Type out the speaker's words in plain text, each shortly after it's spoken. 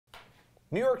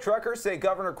New York truckers say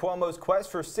Governor Cuomo's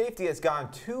quest for safety has gone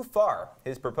too far.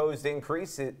 His proposed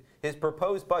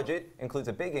budget includes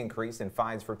a big increase in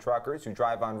fines for truckers who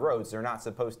drive on roads they're not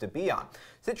supposed to be on.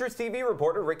 Citrus TV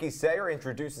reporter Ricky Sayer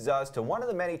introduces us to one of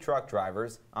the many truck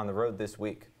drivers on the road this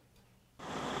week.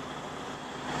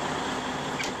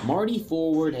 Marty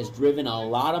Forward has driven a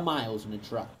lot of miles in a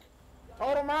truck.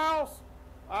 Total miles?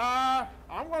 I'm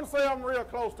going to say I'm real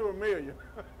close to 1 million.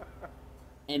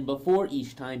 And before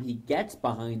each time he gets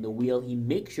behind the wheel, he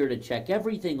makes sure to check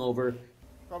everything over.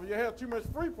 If you have too much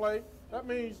free play, that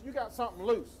means you got something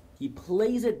loose. He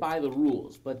plays it by the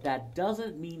rules, but that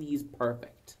doesn't mean he's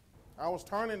perfect. I was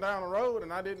turning down a road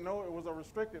and I didn't know it was a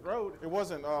restricted road. It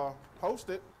wasn't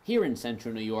posted. Here in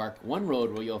central New York, one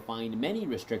road where you'll find many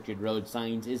restricted road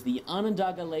signs is the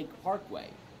Onondaga Lake Parkway.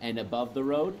 And above the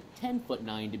road,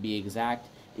 10'9" to be exact,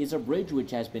 is a bridge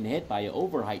which has been hit by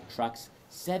overheight trucks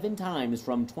 7 times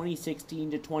from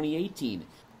 2016 to 2018.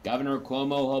 Governor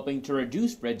Cuomo hoping to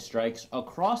reduce bridge strikes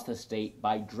across the state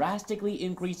by drastically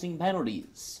increasing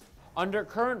penalties. Under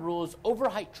current rules,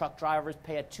 overheight truck drivers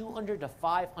pay a $200 to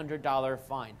 $500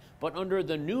 fine. But under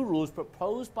the new rules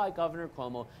proposed by Governor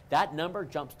Cuomo, that number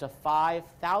jumps to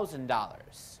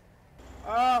 $5,000.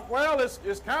 Well,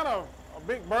 it's kind of a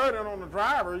big burden on the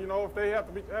driver, you know, if they have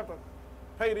to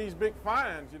pay these big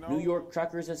fines, you know. New York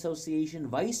Truckers Association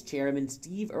Vice Chairman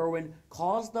Steve Irwin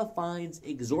calls the fines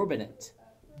exorbitant.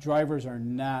 Drivers are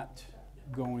not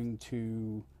going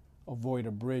to avoid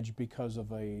a bridge because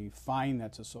of a fine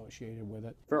that's associated with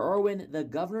it. For Irwin, the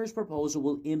governor's proposal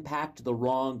will impact the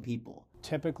wrong people.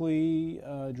 Typically,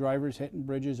 drivers hitting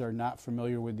bridges are not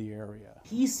familiar with the area.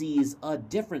 He sees a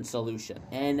different solution.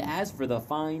 And as for the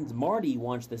fines, Marty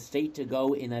wants the state to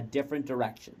go in a different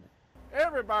direction.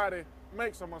 Everybody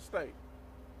makes a mistake,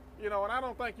 you know, and I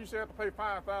don't think you should have to pay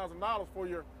 $5,000 for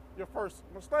your first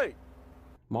mistake.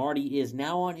 Marty is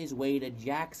now on his way to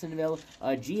Jacksonville,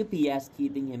 a GPS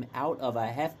keeping him out of a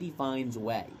hefty fines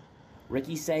way.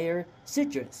 Ricky Sayer,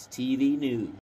 Citrus TV News.